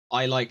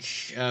I like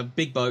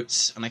big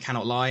boats, and I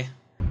cannot lie.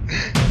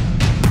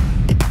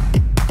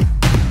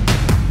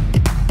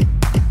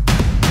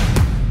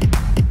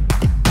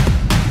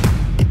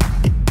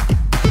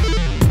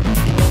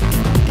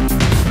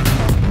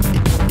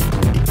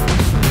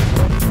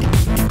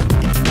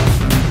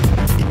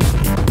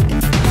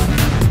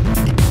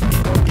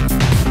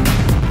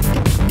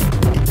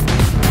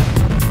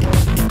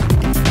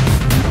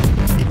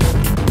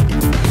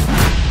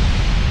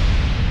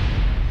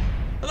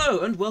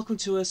 Hello, and welcome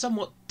to a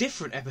somewhat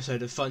different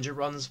episode of Funja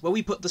Runs, where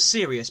we put the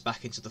serious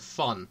back into the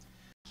fun.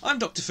 I'm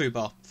Dr.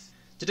 Fubar.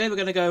 Today we're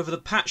going to go over the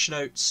patch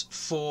notes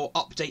for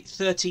update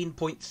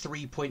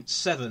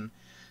 13.3.7,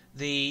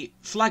 the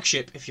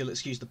flagship, if you'll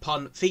excuse the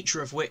pun,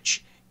 feature of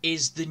which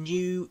is the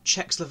new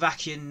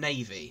Czechoslovakian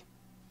Navy.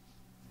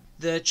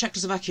 The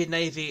Czechoslovakian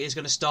Navy is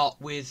going to start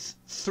with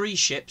 3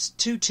 ships,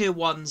 2 Tier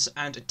 1s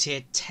and a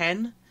Tier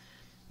 10.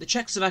 The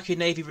Czechoslovakian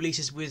Navy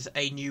releases with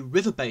a new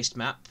river-based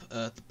map,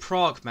 the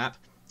Prague map.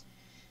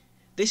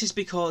 This is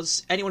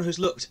because anyone who's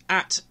looked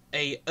at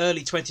an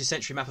early 20th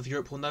century map of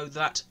Europe will know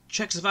that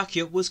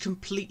Czechoslovakia was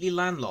completely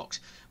landlocked,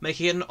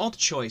 making it an odd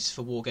choice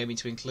for wargaming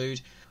to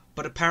include,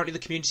 but apparently the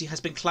community has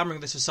been clamouring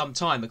this for some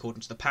time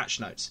according to the patch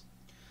notes.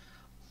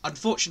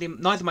 Unfortunately,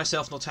 neither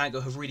myself nor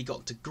Tango have really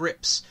gotten to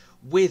grips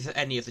with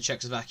any of the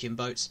Czechoslovakian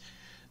boats,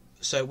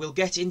 so we'll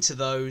get into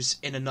those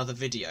in another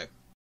video.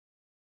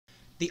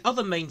 The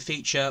other main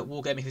feature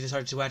Wargaming has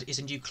decided to add is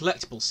a new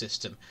collectible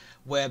system,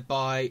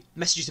 whereby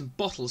messages in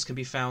bottles can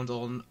be found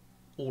on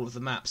all of the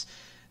maps.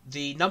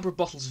 The number of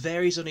bottles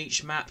varies on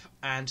each map,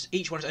 and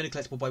each one is only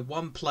collectible by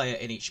one player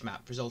in each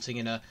map, resulting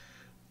in an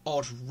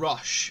odd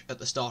rush at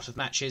the start of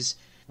matches,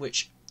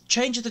 which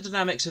changes the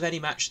dynamics of any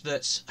match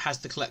that has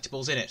the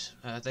collectibles in it.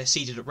 They're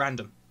seeded at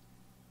random.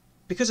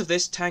 Because of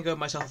this, Tango and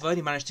myself have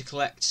only managed to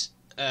collect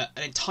an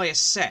entire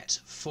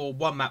set for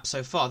one map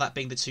so far, that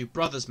being the Two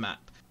Brothers map.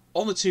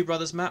 On the Two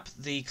Brothers map,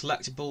 the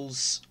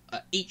collectibles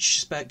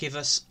each give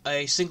us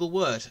a single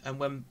word, and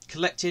when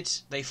collected,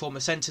 they form a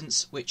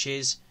sentence which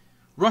is,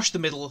 "Rush the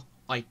middle,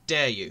 I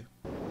dare you."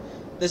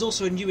 There's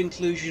also a new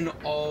inclusion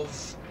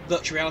of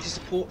virtual reality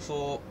support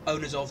for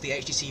owners of the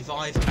HTC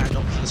Vive and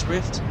Oculus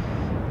Rift.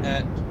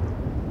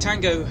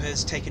 Tango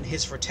has taken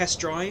his for a test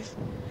drive,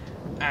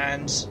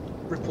 and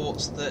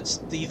reports that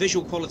the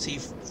visual quality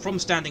from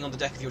standing on the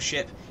deck of your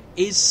ship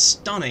is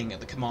stunning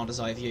at the commander's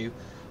eye view.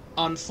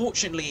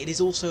 Unfortunately, it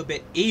is also a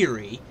bit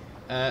eerie,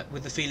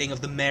 with the feeling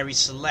of the Mary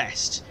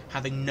Celeste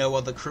having no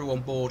other crew on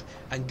board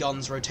and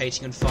guns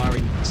rotating and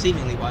firing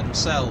seemingly by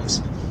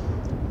themselves.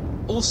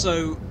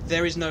 Also,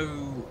 there is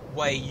no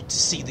way to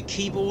see the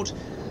keyboard,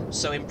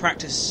 so in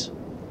practice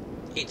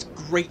it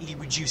greatly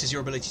reduces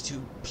your ability to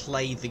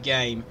play the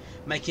game,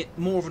 making it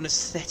more of an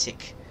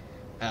aesthetic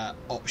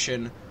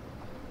option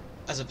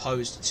as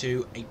opposed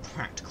to a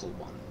practical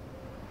one.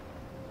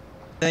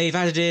 They've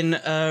added in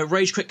a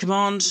Rage Quit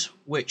command,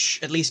 which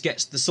at least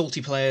gets the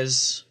salty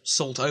players'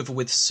 salt over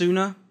with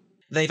sooner.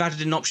 They've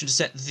added in an option to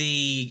set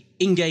the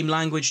in-game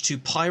language to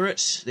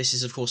pirate. This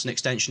is, of course, an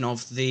extension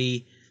of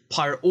the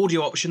pirate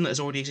audio option that has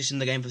already existed in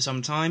the game for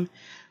some time.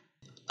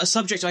 A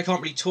subject I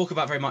can't really talk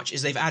about very much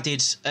is they've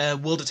added a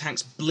World of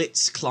Tanks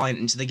Blitz client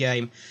into the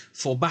game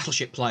for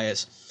battleship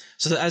players,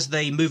 so that as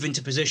they move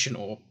into position,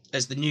 or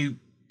as the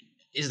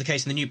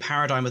case in the new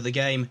paradigm of the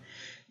game,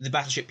 the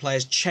battleship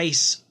players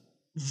chase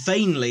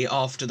vainly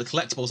after the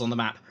collectibles on the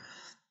map.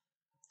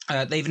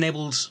 They've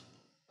enabled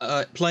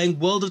playing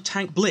World of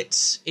Tank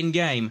Blitz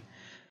in-game.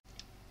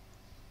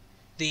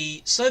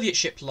 The Soviet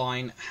ship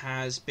line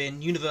has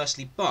been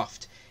universally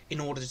buffed in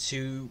order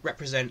to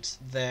represent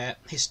their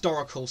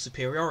historical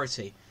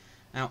superiority.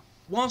 Now,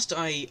 whilst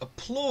I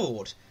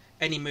applaud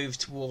any move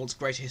towards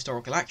greater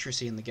historical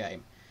accuracy in the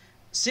game,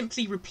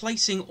 simply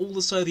replacing all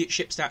the Soviet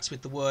ship stats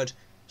with the word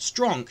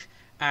strong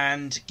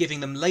and giving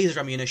them laser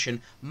ammunition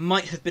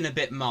might have been a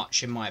bit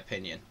much, in my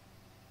opinion.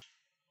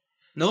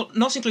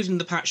 Not included in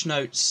the patch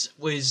notes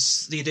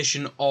was the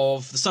addition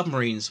of the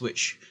submarines,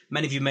 which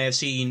many of you may have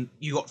seen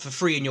you got for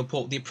free in your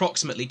port, the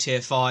approximately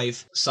Tier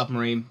 5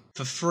 submarine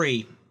for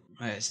free.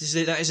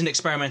 That is an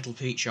experimental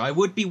feature. I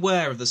would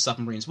beware of the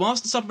submarines.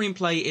 Whilst the submarine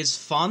play is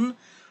fun,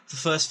 for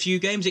the first few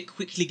games it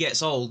quickly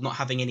gets old, not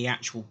having any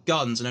actual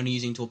guns and only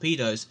using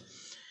torpedoes.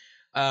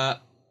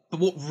 But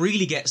what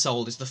really gets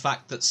old is the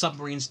fact that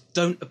submarines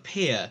don't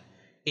appear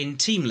in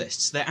team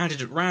lists. They're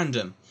added at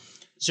random,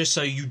 just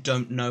so you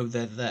don't know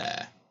they're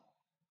there.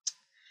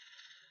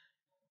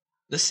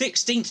 The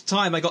 16th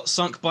time I got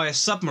sunk by a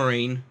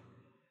submarine,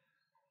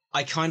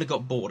 I kind of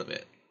got bored of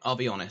it, I'll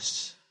be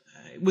honest.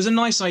 It was a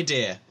nice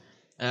idea,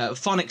 a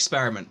fun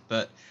experiment,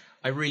 but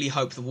I really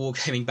hope the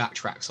Wargaming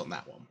backtracks on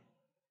that one.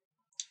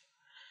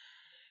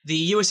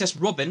 The USS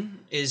Robin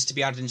is to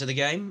be added into the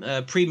game,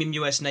 premium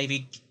US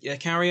Navy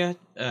carrier,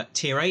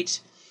 Tier 8.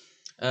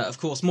 Of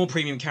course, more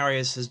premium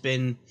carriers has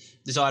been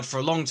desired for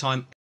a long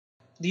time.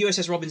 The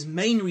USS Robin's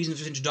main reason for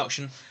its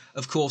introduction,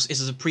 of course,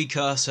 is as a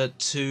precursor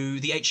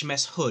to the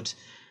HMS Hood.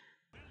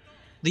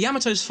 The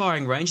Yamato's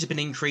firing range has been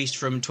increased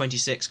from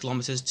 26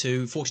 kilometres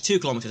to 42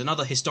 kilometres,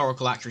 another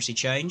historical accuracy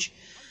change.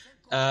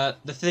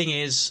 The thing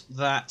is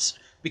that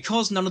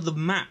because none of the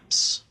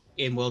maps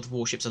in World of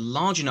Warships are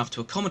large enough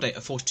to accommodate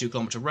a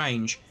 42-kilometre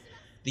range,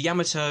 the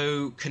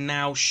Yamato can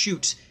now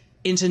shoot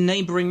into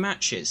neighbouring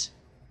matches.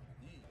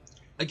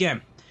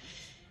 Again,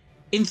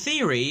 in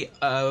theory,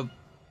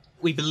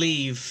 we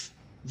believe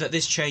that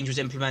this change was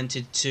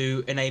implemented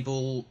to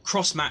enable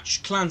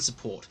cross-match clan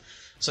support,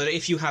 so that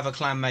if you have a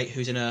clanmate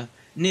who's in a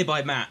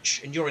nearby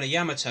match and you're in a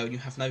Yamato and you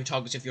have no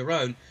targets of your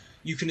own,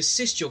 you can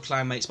assist your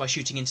clanmates by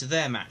shooting into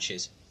their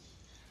matches.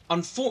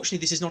 Unfortunately,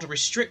 this is not a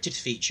restricted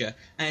feature,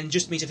 and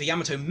just means if a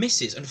Yamato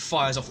misses and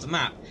fires off the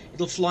map,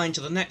 it'll fly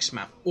into the next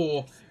map.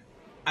 Or,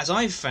 as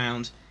I've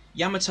found,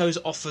 Yamatos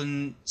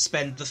often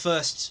spend the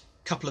first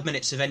couple of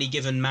minutes of any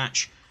given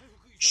match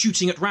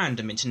shooting at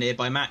random into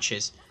nearby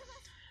matches.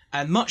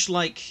 And much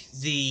like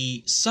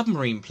the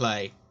submarine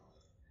play,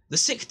 the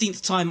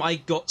 16th time I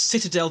got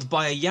citadeled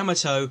by a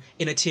Yamato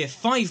in a Tier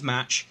 5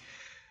 match,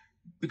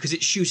 because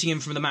it's shooting in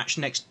from the match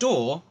next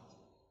door,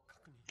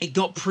 it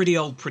got pretty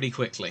old pretty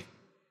quickly.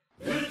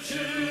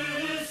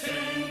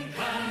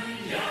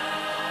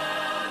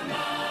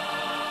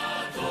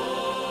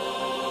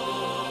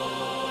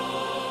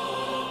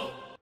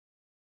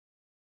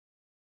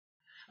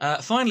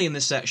 Finally in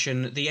this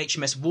section, the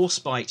HMS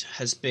Warspite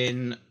has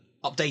been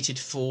updated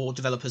for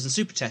developers and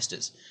super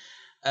testers.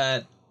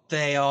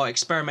 They are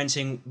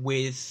experimenting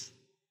with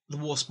the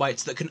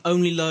Warspites that can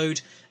only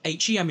load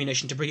HE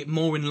ammunition to bring it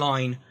more in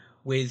line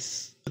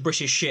with the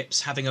British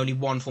ships having only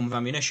one form of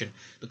ammunition.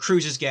 The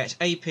cruisers get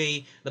AP,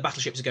 the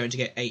battleships are going to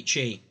get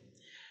HE.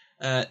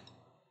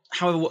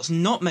 However, what's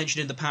not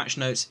mentioned in the patch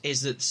notes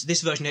is that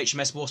this version of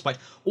HMS Warspite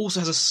also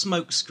has a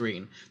smoke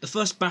screen, the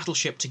first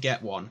battleship to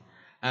get one.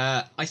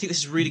 I think this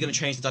is really going to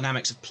change the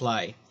dynamics of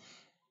play.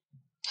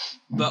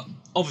 But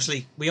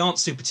obviously, we aren't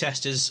super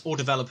testers or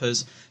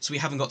developers, so we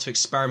haven't got to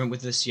experiment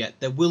with this yet.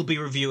 There will be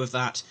a review of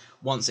that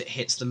once it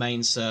hits the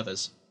main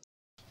servers.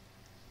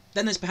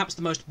 Then there's perhaps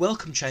the most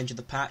welcome change of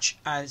the patch,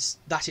 as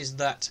that is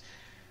that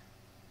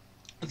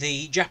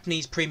the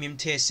Japanese premium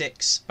tier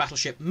 6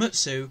 battleship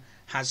Mutsu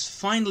has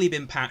finally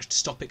been patched to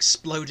stop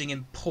exploding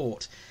in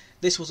port.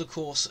 This was, of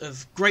course,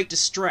 of great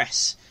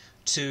distress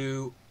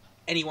to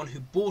anyone who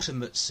bought a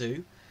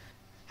Mutsu,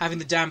 having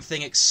the damn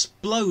thing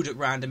explode at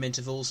random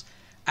intervals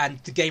and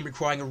the game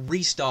requiring a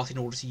restart in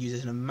order to use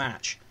it in a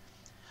match.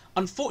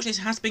 Unfortunately, this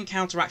has been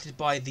counteracted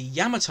by the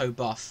Yamato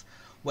buff,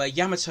 where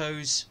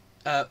Yamatos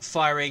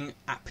firing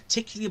at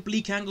particularly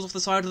oblique angles off the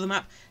side of the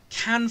map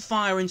can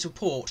fire into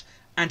port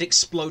and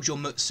explode your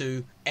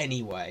Mutsu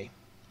anyway.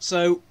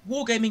 So,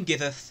 wargaming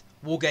giveth,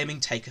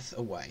 wargaming taketh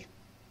away.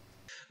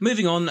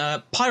 Moving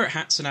on, pirate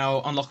hats are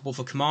now unlockable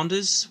for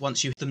commanders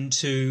once you hit them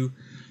to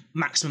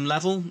maximum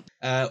level.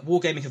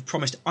 Wargaming have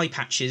promised eye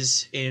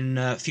patches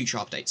in future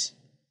updates.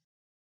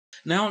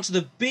 Now onto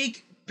the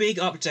big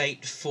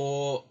update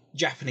for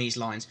Japanese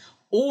lines.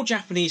 All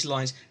Japanese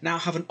lines now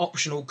have an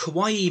optional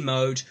kawaii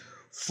mode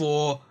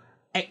for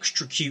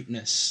extra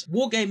cuteness.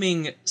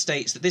 Wargaming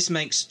states that this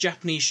makes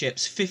Japanese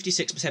ships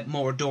 56%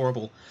 more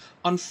adorable.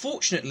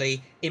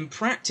 Unfortunately, in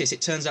practice,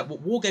 it turns out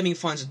what Wargaming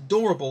finds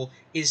adorable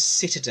is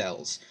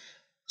citadels.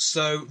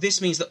 So this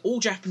means that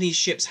all Japanese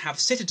ships have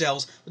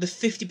citadels that are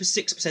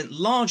 56%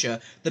 larger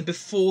than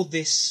before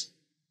this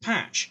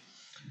patch,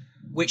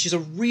 which is a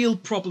real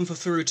problem for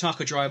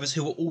Furutaka drivers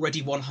who are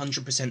already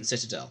 100%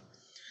 citadel.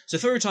 So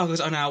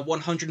Furutakas are now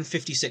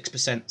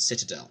 156%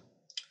 citadel.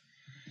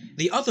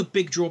 The other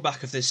big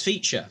drawback of this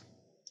feature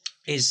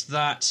is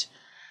that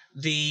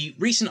the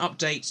recent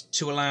update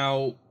to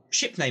allow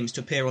ship names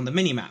to appear on the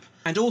minimap,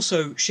 and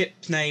also ship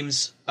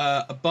names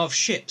above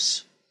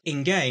ships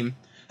in-game,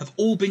 have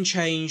all been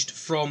changed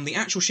from the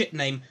actual ship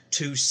name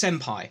to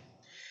Senpai,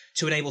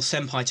 to enable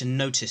Senpai to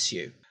notice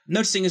you.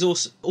 Noticing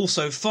is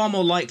also far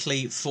more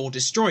likely for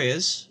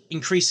destroyers,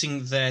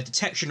 increasing their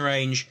detection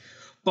range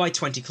by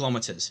 20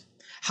 kilometers.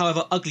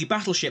 However, ugly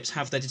battleships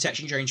have their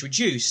detection range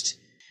reduced.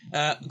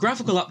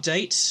 Graphical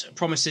update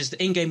promises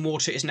that in-game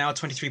water is now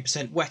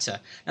 23% wetter.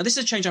 Now, this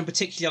is a change I'm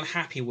particularly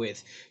unhappy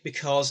with,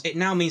 because it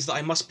now means that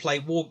I must play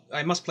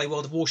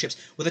World of Warships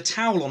with a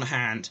towel on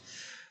hand,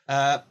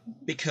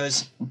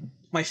 because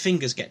my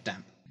fingers get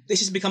damp.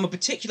 This has become a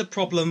particular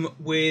problem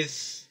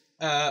with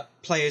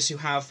players who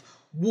have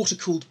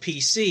water-cooled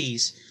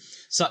PCs,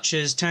 such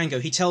as Tango.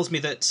 He tells me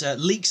that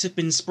leaks have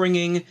been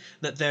springing,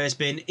 that there has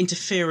been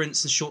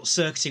interference and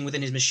short-circuiting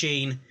within his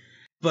machine,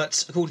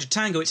 but according to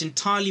Tango, it's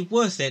entirely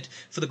worth it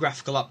for the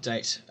graphical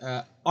update.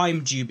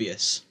 I'm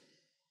dubious.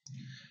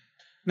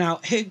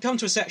 Now, here we come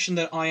to a section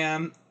that I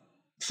am,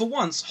 for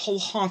once,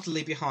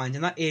 wholeheartedly behind,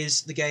 and that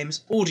is the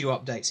game's audio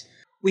update.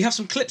 We have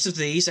some clips of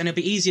these, and it'll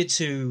be easier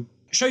to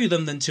show you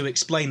them than to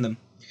explain them.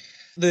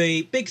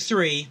 The big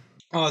three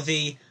are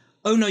the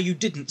 "Oh no you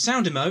didn't"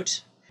 sound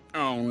emote.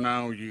 Oh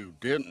no you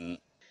didn't.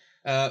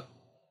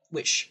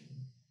 Which,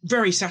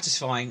 very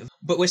satisfying,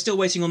 but we're still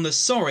waiting on the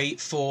 "sorry"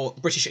 for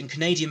British and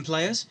Canadian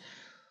players.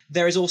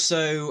 There is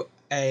also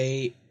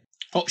a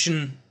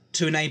option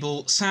to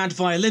enable sad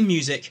violin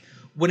music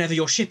whenever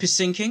your ship is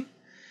sinking,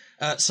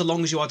 so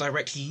long as you are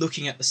directly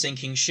looking at the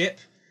sinking ship.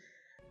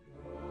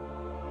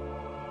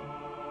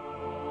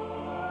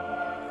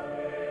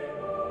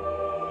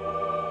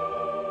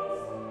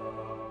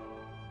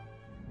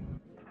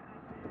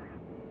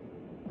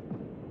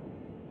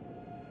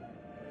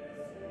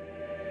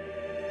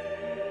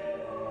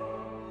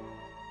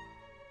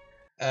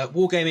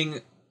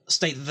 Wargaming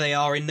state that they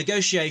are in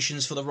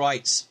negotiations for the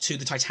rights to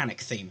the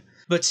Titanic theme.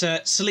 But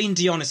Celine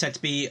Dion is said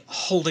to be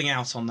holding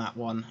out on that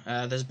one.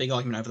 There's a big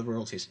argument over the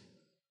royalties.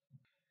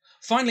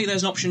 Finally,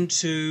 there's an option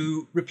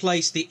to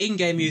replace the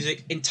in-game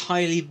music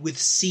entirely with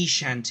sea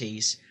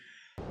shanties.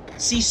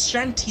 Sea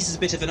shanties is a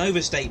bit of an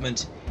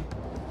overstatement.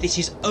 This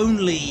is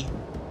only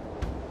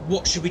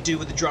What Should We Do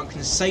with the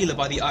Drunken Sailor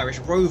by the Irish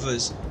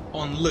Rovers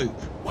on loop.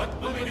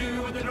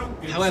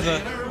 However,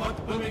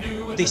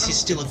 this is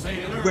still a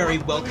very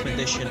welcome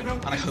addition,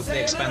 and I hope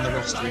they expand the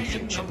roster in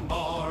future.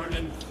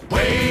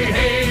 Way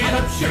hey, and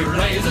up she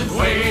rises,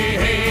 way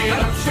hey,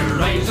 and up she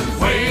rises,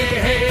 way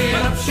hey,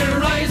 and up she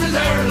rises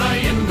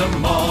early in the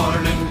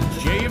morning.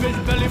 Shave his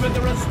belly with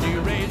the rusty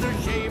razor,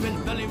 shave his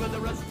belly with the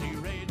rusty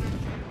razor.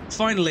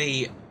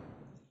 Finally,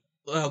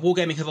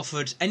 Wargaming have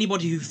offered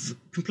anybody who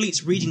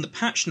completes reading the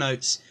patch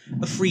notes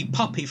a free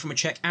puppy from a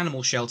Czech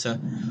animal shelter,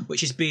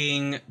 which is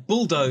being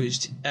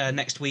bulldozed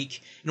next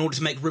week in order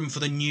to make room for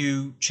the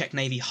new Czech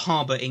Navy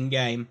harbour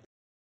in-game.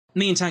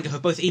 Me and Tango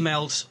have both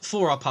emailed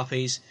for our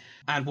puppies,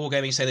 and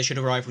Wargaming say they should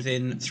arrive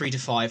within 3 to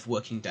 5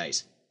 working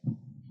days.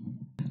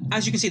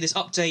 As you can see, this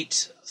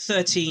update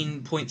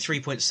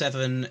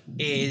 13.3.7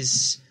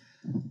 is,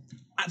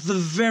 at the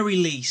very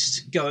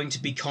least, going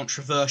to be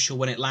controversial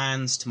when it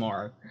lands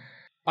tomorrow.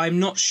 I'm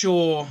not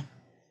sure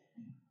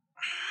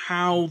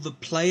how the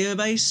player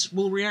base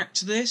will react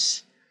to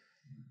this.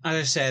 As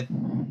I said,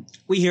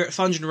 we here at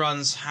Funge &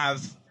 Runs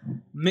have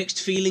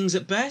mixed feelings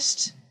at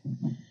best.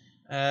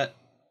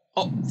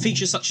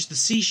 Features such as the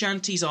sea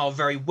shanties are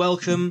very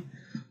welcome,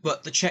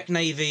 but the Czech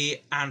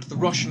Navy and the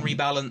Russian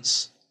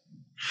rebalance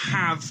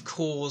have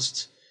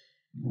caused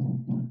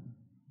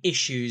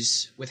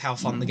issues with how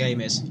fun the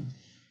game is.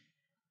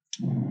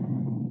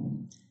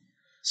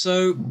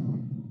 So,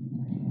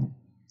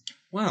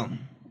 well,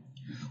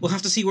 we'll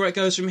have to see where it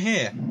goes from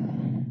here.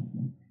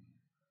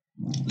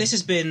 This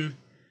has been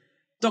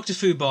Dr.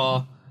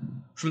 Fubar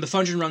from the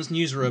Funge & Runs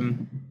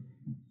newsroom,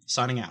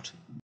 signing out.